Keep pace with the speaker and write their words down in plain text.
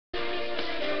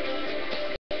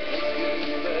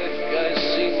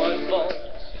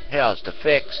Here's the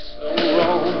fix.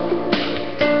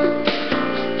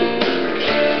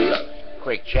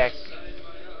 Quick check.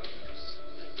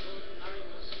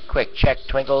 Quick check,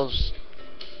 Twinkles.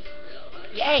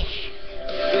 Yes!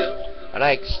 I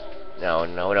like... No,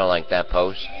 we don't like that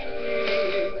post.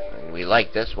 We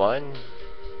like this one.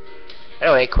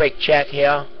 Anyway, quick check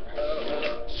here.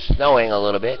 Snowing a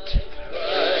little bit.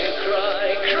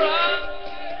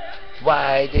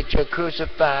 Why did you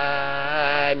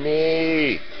crucify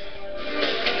me?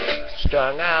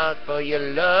 Strung out for your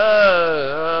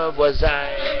love, was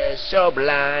I so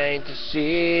blind to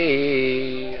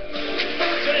see?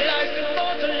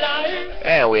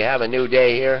 And we have a new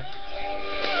day here.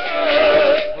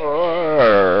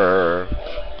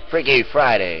 Freaky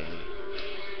Friday.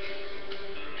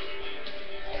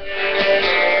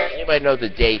 Anybody know the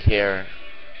date here?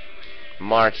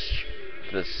 March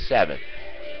the 7th.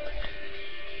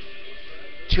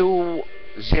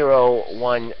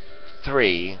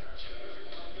 2013.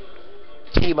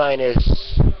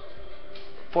 T-minus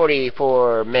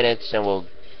 44 minutes and we'll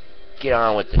get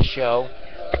on with the show.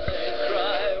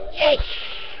 Yay!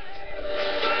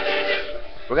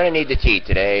 We're gonna need the tea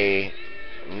today.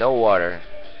 No water.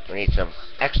 We need some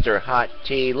extra hot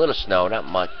tea. Little snow, not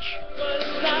much.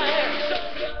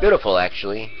 Beautiful,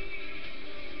 actually.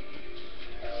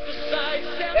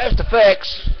 There's the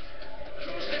fix.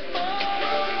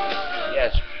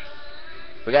 Yes.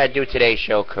 We gotta do today's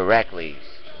show correctly.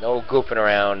 No goofing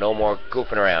around. No more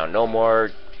goofing around. No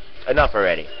more. Enough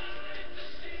already.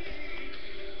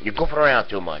 You're goofing around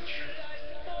too much.